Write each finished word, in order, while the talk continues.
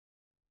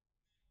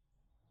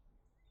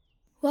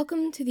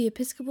Welcome to the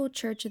Episcopal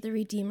Church of the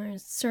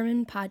Redeemer's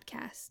Sermon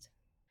Podcast.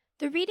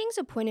 The readings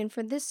appointed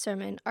for this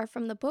sermon are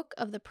from the book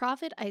of the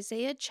prophet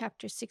Isaiah,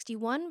 chapter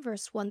 61,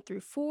 verse 1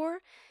 through 4,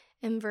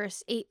 and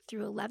verse 8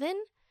 through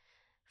 11,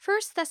 1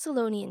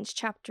 Thessalonians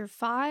chapter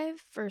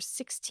 5, verse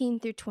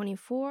 16 through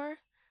 24,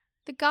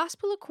 the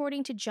Gospel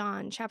according to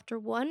John, chapter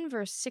 1,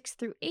 verse 6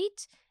 through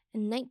 8,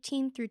 and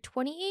 19 through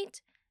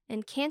 28,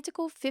 and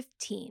Canticle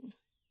 15.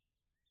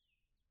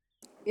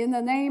 In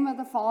the name of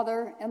the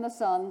Father, and the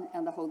Son,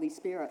 and the Holy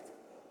Spirit.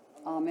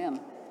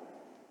 Amen.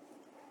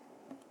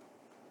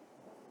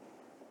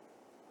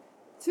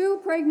 Two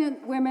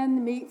pregnant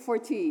women meet for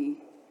tea.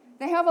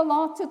 They have a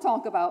lot to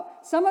talk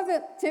about. Some of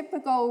it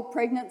typical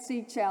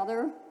pregnancy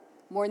chatter,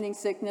 morning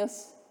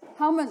sickness,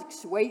 how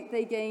much weight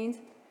they gained,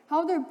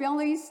 how their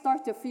bellies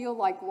start to feel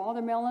like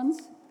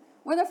watermelons.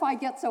 What if I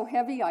get so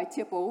heavy I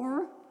tip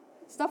over?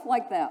 Stuff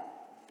like that.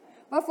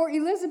 But for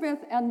Elizabeth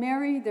and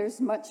Mary,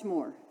 there's much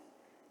more.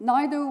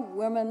 Neither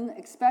woman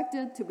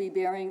expected to be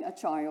bearing a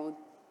child.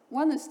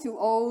 One is too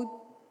old,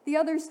 the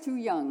other's too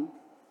young.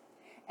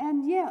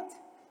 And yet,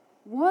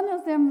 one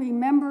of them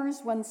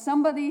remembers when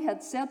somebody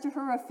had said to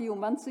her a few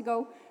months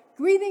ago,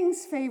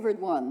 "Greetings, favored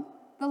one,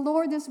 the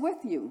Lord is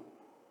with you."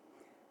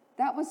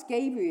 That was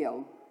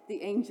Gabriel,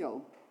 the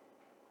angel.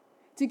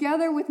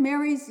 Together with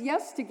Mary's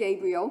yes to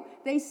Gabriel,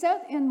 they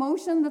set in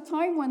motion the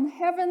time when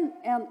heaven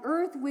and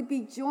earth would be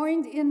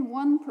joined in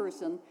one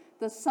person,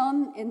 the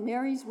Son in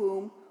Mary's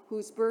womb,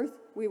 whose birth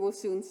we will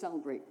soon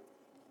celebrate.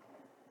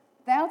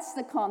 That's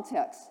the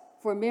context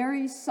for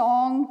Mary's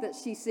song that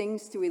she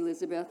sings to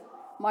Elizabeth.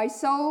 My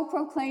soul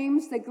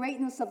proclaims the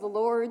greatness of the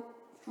Lord.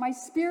 My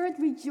spirit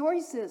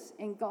rejoices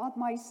in God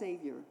my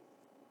Savior.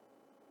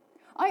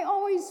 I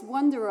always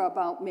wonder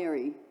about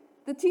Mary,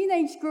 the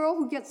teenage girl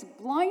who gets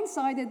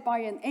blindsided by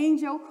an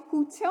angel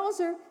who tells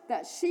her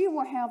that she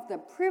will have the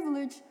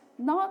privilege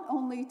not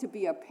only to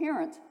be a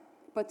parent,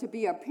 but to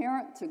be a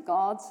parent to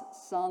God's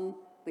Son,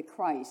 the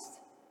Christ,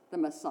 the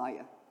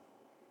Messiah.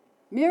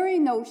 Mary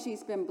knows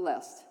she's been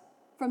blessed.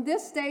 From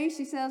this day,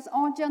 she says,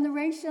 all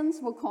generations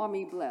will call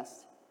me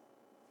blessed.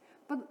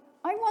 But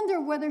I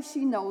wonder whether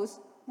she knows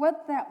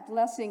what that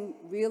blessing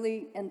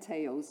really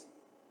entails.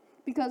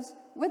 Because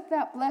with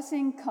that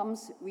blessing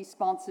comes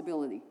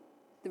responsibility.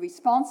 The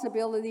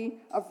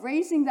responsibility of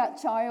raising that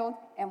child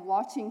and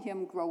watching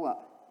him grow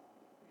up.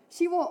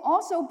 She will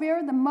also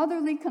bear the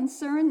motherly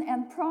concern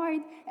and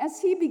pride as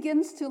he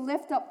begins to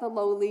lift up the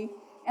lowly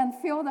and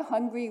fill the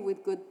hungry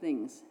with good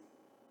things.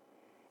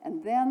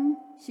 And then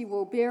she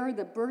will bear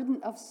the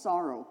burden of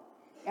sorrow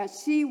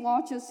as she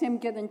watches him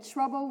get in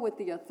trouble with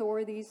the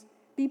authorities,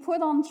 be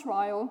put on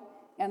trial,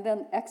 and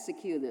then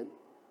executed,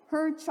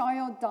 her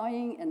child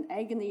dying in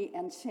agony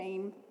and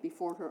shame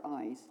before her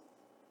eyes.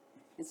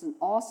 It's an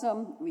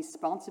awesome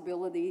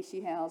responsibility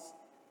she has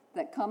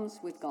that comes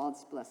with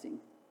God's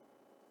blessing.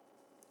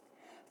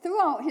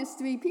 Throughout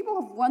history, people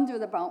have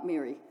wondered about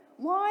Mary.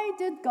 Why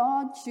did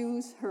God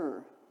choose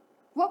her?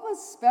 What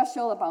was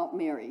special about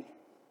Mary?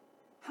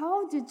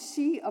 How did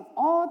she, of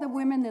all the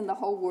women in the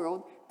whole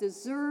world,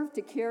 deserve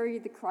to carry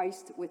the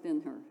Christ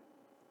within her?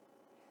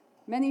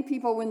 Many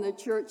people in the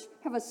church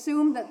have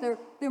assumed that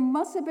there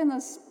must have been a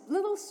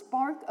little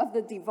spark of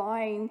the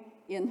divine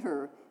in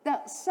her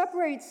that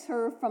separates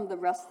her from the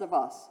rest of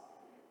us.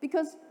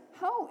 Because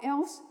how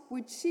else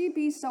would she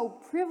be so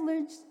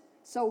privileged,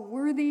 so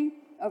worthy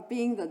of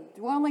being the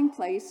dwelling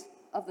place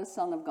of the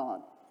Son of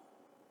God?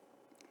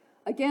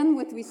 Again,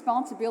 with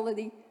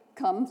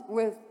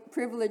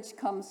privilege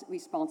comes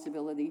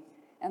responsibility,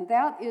 and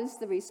that is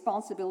the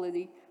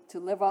responsibility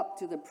to live up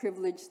to the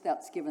privilege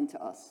that's given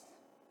to us.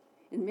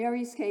 In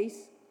Mary's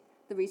case,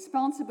 the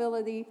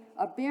responsibility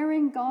of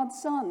bearing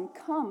God's Son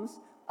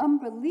comes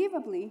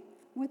unbelievably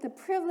with the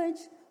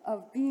privilege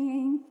of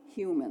being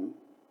human.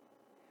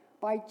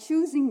 By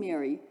choosing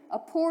Mary, a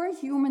poor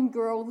human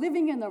girl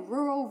living in a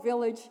rural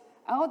village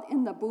out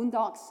in the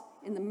boondocks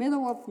in the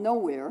middle of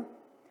nowhere,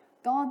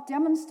 God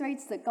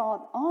demonstrates that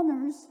God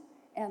honors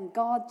and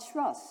God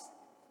trusts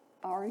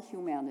our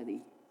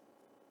humanity.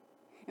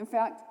 In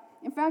fact,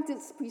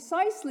 it's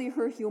precisely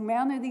her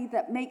humanity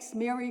that makes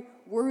Mary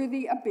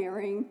worthy of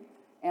bearing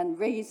and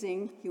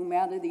raising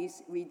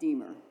humanity's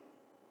Redeemer.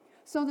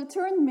 So to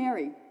turn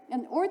Mary,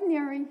 an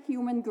ordinary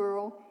human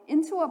girl,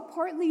 into a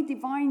partly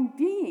divine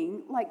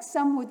being, like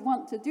some would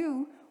want to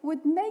do,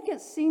 would make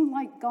it seem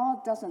like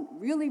God doesn't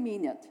really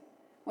mean it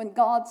when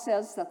God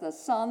says that the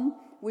Son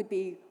would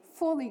be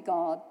fully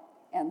God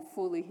and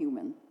fully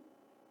human.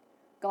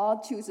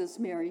 God chooses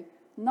Mary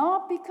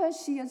not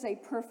because she is a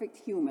perfect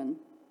human,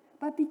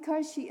 but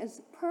because she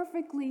is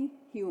perfectly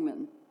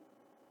human,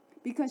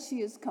 because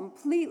she is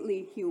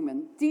completely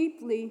human,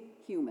 deeply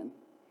human.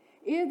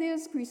 It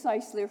is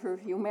precisely her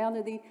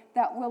humanity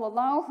that will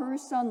allow her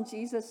Son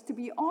Jesus to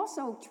be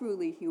also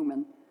truly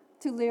human,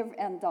 to live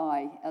and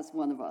die as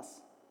one of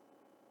us.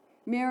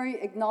 Mary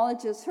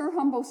acknowledges her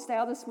humble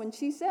status when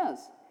she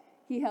says,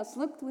 "He has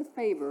looked with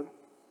favor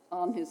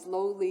on his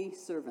lowly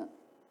servant."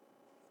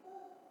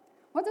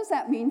 What does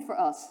that mean for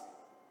us?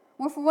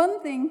 Well, for one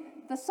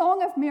thing, the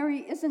Song of Mary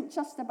isn't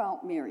just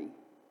about Mary.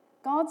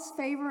 God's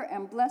favor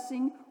and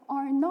blessing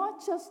are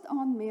not just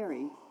on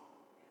Mary.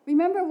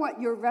 Remember what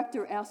your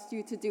rector asked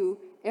you to do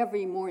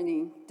every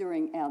morning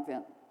during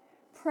Advent.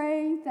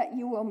 Pray that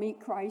you will meet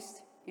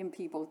Christ in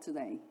people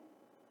today.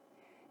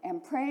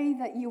 And pray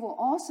that you will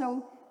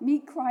also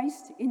meet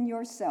Christ in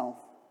yourself.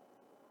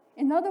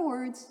 In other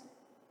words,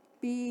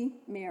 be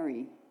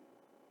Mary.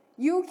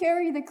 You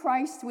carry the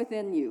Christ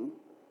within you,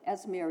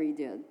 as Mary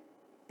did.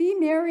 Be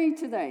Mary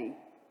today.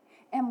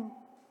 And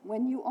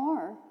when you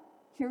are,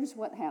 here's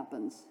what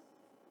happens.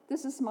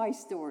 This is my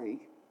story,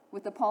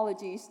 with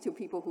apologies to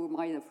people who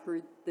might have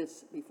heard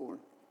this before.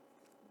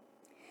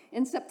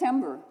 In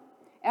September,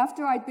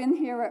 after I'd been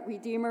here at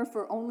Redeemer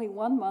for only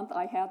 1 month,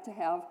 I had to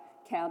have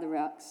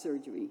cataract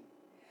surgery.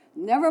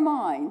 Never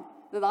mind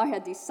that I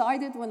had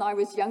decided when I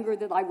was younger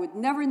that I would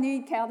never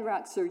need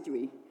cataract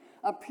surgery.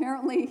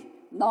 Apparently,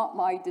 not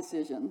my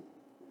decision.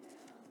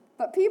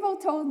 But people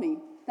told me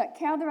that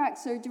cataract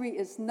surgery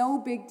is no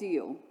big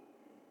deal.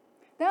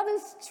 That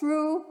is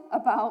true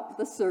about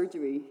the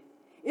surgery.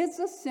 It's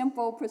a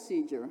simple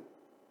procedure.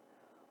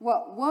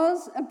 What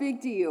was a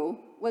big deal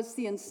was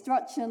the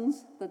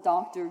instructions the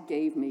doctor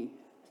gave me.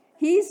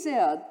 He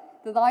said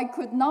that I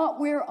could not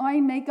wear eye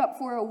makeup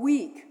for a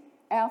week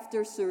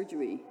after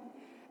surgery,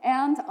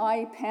 and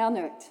I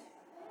panicked.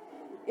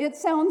 It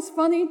sounds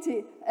funny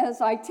as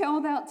I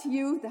tell that to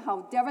you,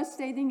 how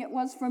devastating it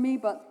was for me,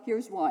 but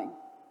here's why.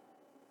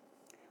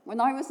 When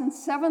I was in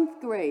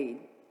 7th grade,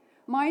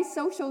 my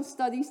social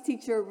studies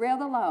teacher read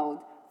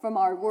aloud from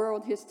our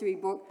world history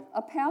book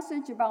a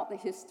passage about the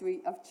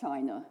history of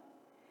China.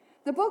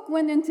 The book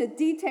went into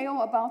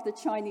detail about the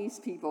Chinese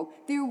people,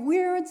 their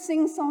weird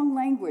singsong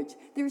language,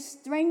 their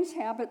strange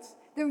habits,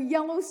 their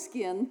yellow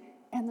skin,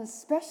 and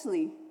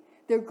especially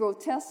their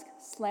grotesque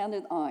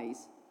slanted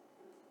eyes.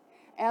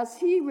 As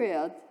he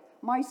read,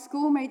 my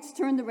schoolmates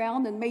turned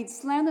around and made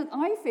slanted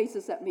eye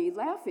faces at me,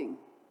 laughing.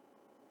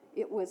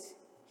 It was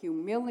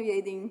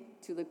humiliating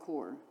to the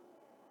core.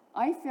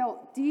 I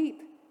felt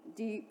deep,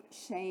 deep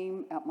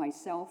shame at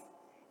myself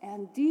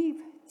and deep,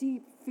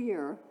 deep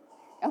fear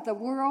at the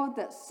world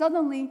that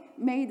suddenly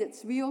made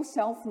its real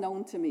self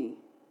known to me.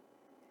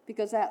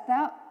 Because at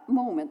that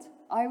moment,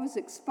 I was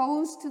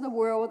exposed to the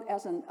world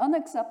as an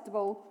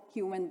unacceptable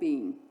human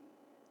being.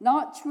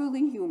 Not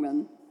truly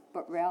human,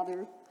 but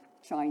rather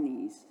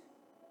Chinese.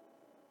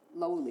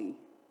 Lowly.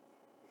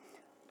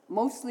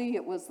 Mostly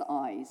it was the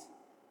eyes.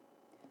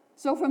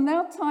 So from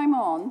that time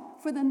on,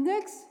 for the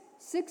next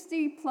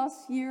 60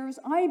 plus years,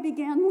 I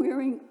began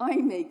wearing eye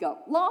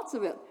makeup, lots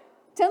of it,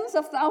 tens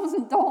of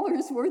thousands of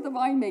dollars worth of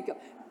eye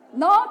makeup,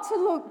 not to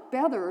look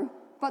better,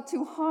 but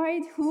to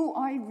hide who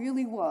I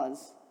really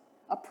was,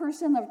 a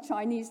person of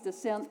Chinese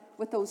descent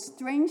with those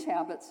strange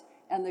habits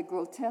and the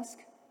grotesque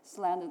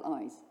slanted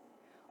eyes.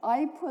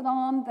 I put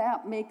on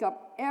that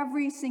makeup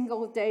every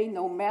single day,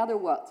 no matter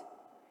what,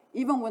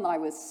 even when I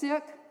was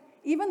sick,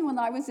 even when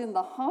I was in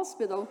the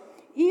hospital,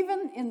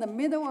 even in the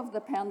middle of the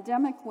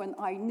pandemic when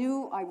I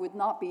knew I would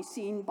not be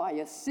seen by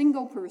a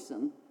single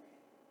person.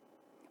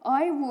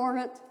 I wore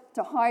it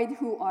to hide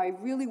who I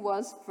really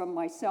was from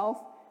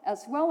myself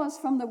as well as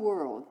from the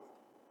world.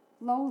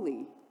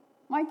 Lowly.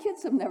 My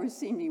kids have never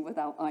seen me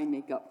without eye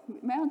makeup.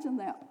 Imagine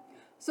that.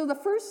 So the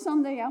first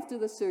Sunday after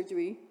the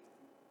surgery,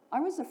 I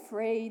was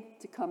afraid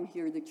to come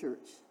here to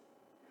church.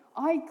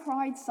 I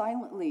cried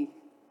silently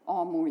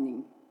all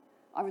morning.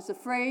 I was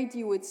afraid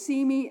you would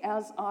see me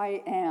as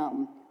I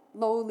am,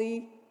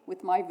 lowly,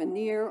 with my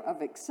veneer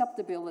of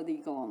acceptability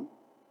gone.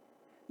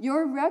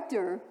 Your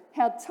rector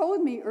had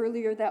told me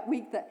earlier that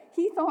week that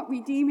he thought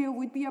Redeemer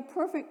would be a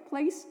perfect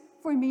place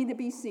for me to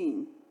be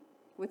seen,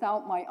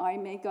 without my eye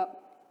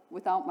makeup,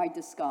 without my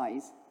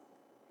disguise.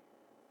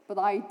 But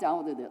I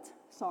doubted it.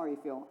 Sorry,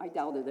 Phil, I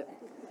doubted it.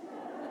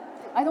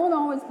 I don't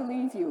always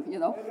believe you, you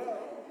know.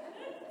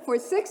 For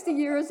 60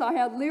 years, I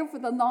had lived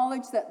with the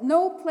knowledge that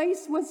no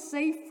place was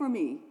safe for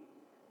me,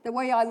 the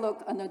way I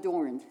look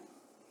unadorned.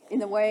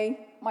 In a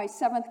way, my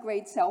 7th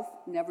grade self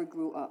never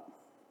grew up.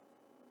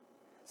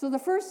 So the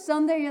first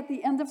Sunday at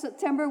the end of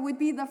September would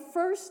be the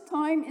first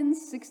time in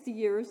 60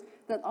 years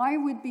that I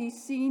would be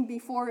seen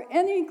before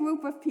any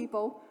group of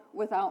people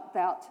without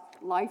that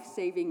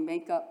life-saving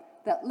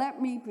makeup that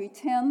let me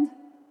pretend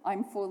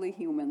I'm fully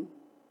human.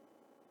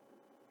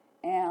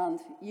 And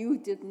you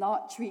did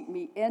not treat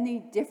me any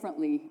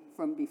differently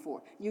from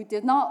before. You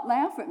did not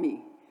laugh at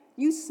me.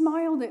 You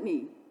smiled at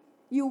me.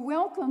 You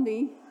welcomed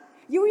me.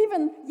 You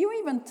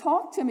even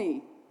talked to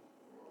me.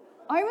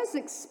 I was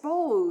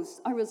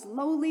exposed. I was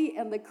lowly,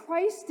 and the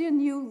Christ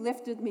in you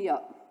lifted me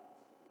up.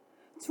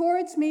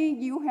 Towards me,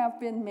 you have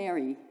been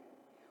Mary,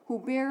 who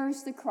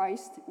bears the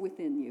Christ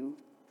within you.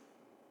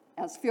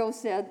 As Phil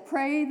said,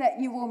 pray that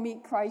you will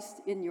meet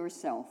Christ in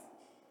yourself.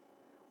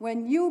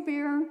 When you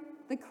bear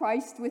the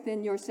Christ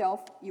within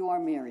yourself, you are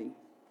Mary.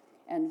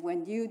 And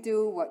when you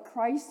do what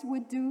Christ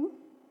would do,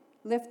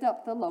 lift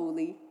up the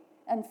lowly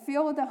and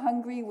fill the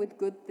hungry with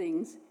good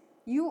things,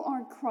 you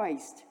are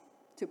Christ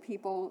to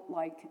people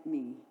like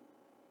me.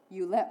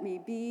 You let me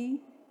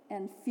be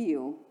and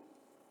feel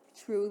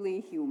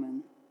truly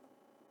human.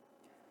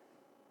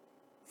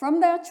 From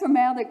that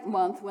traumatic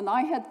month when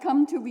I had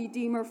come to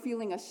Redeemer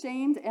feeling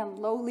ashamed and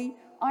lowly,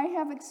 I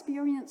have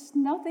experienced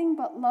nothing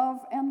but love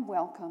and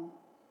welcome.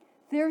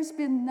 There's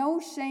been no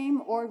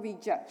shame or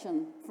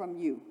rejection from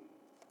you.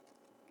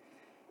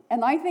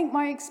 And I think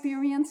my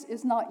experience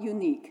is not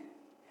unique.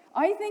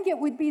 I think it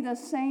would be the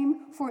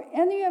same for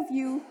any of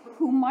you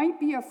who might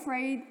be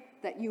afraid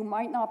that you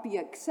might not be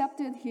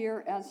accepted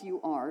here as you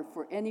are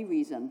for any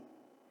reason,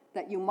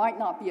 that you might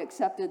not be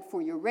accepted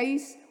for your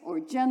race or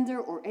gender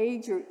or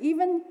age or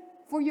even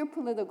for your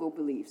political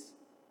beliefs.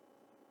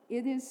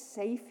 It is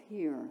safe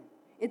here.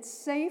 It's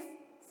safe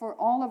for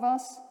all of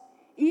us,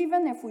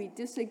 even if we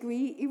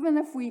disagree, even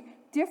if we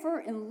differ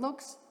in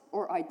looks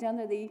or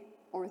identity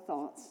or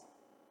thoughts.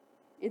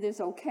 It is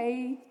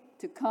okay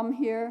to come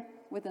here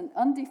with an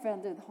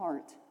undefended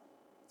heart.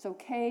 It's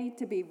okay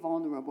to be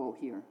vulnerable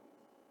here.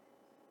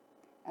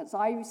 As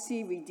I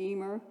see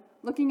Redeemer,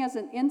 looking as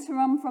an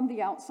interim from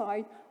the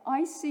outside,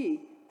 I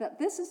see that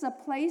this is a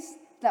place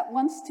that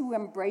wants to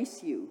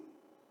embrace you.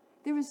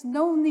 There is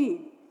no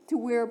need to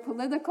wear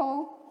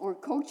political or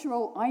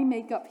cultural eye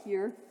makeup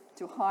here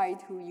to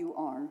hide who you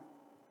are.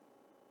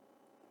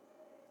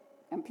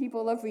 And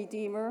people of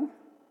Redeemer,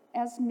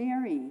 as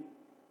Mary,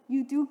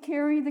 you do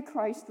carry the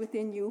Christ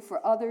within you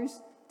for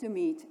others to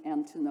meet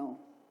and to know.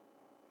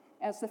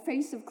 As the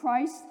face of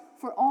Christ,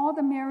 for all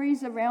the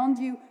Marys around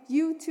you,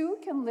 you too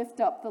can lift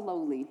up the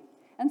lowly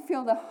and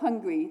feel the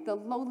hungry, the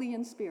lowly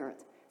in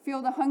spirit,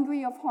 feel the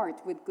hungry of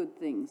heart with good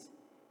things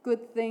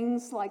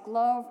like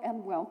love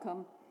and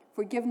welcome,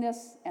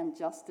 forgiveness and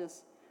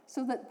justice,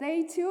 so that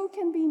they too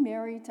can be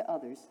Mary to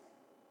others.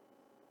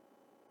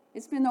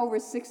 It's been over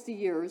 60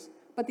 years,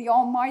 but the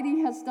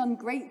Almighty has done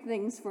great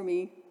things for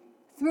me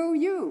through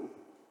you.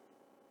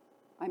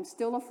 I'm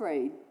still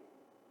afraid.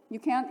 You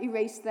can't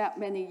erase that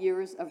many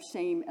years of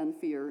shame and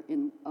fear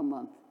in a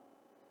month.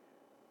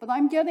 But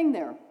I'm getting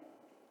there,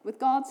 with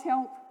God's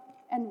help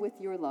and with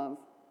your love.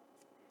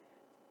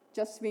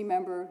 Just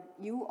remember,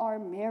 you are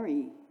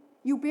Mary.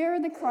 You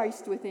bear the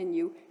Christ within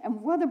you,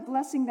 and what a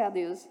blessing that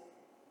is,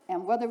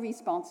 and what a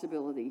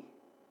responsibility.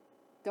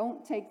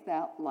 Don't take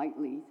that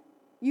lightly.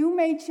 You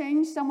may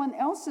change someone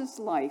else's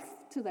life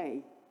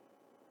today.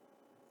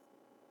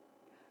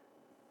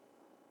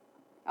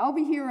 I'll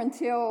be here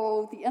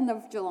until the end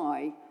of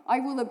July. I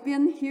will have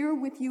been here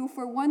with you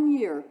for 1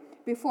 year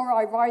before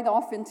I ride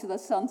off into the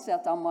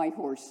sunset on my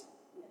horse.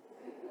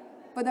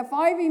 But if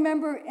I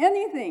remember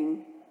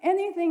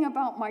anything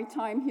about my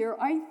time here,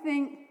 I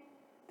think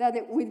that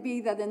it would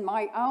be that in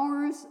my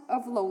hours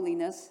of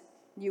lowliness,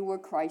 you were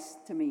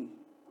Christ to me,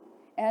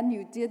 and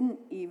you didn't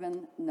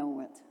even know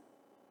it.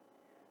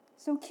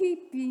 So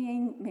keep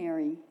being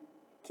Mary.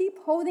 Keep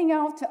holding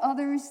out to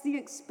others the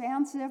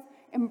expansive,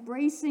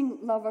 embracing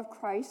love of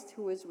Christ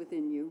who is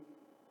within you.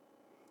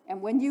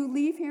 And when you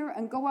leave here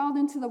and go out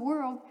into the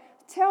world,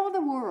 tell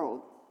the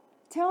world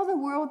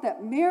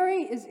that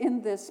Mary is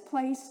in this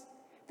place,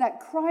 that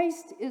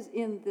Christ is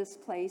in this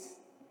place,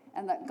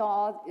 and that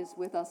God is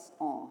with us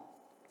all,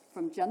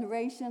 from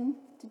generation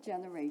to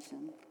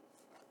generation.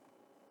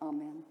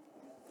 Amen.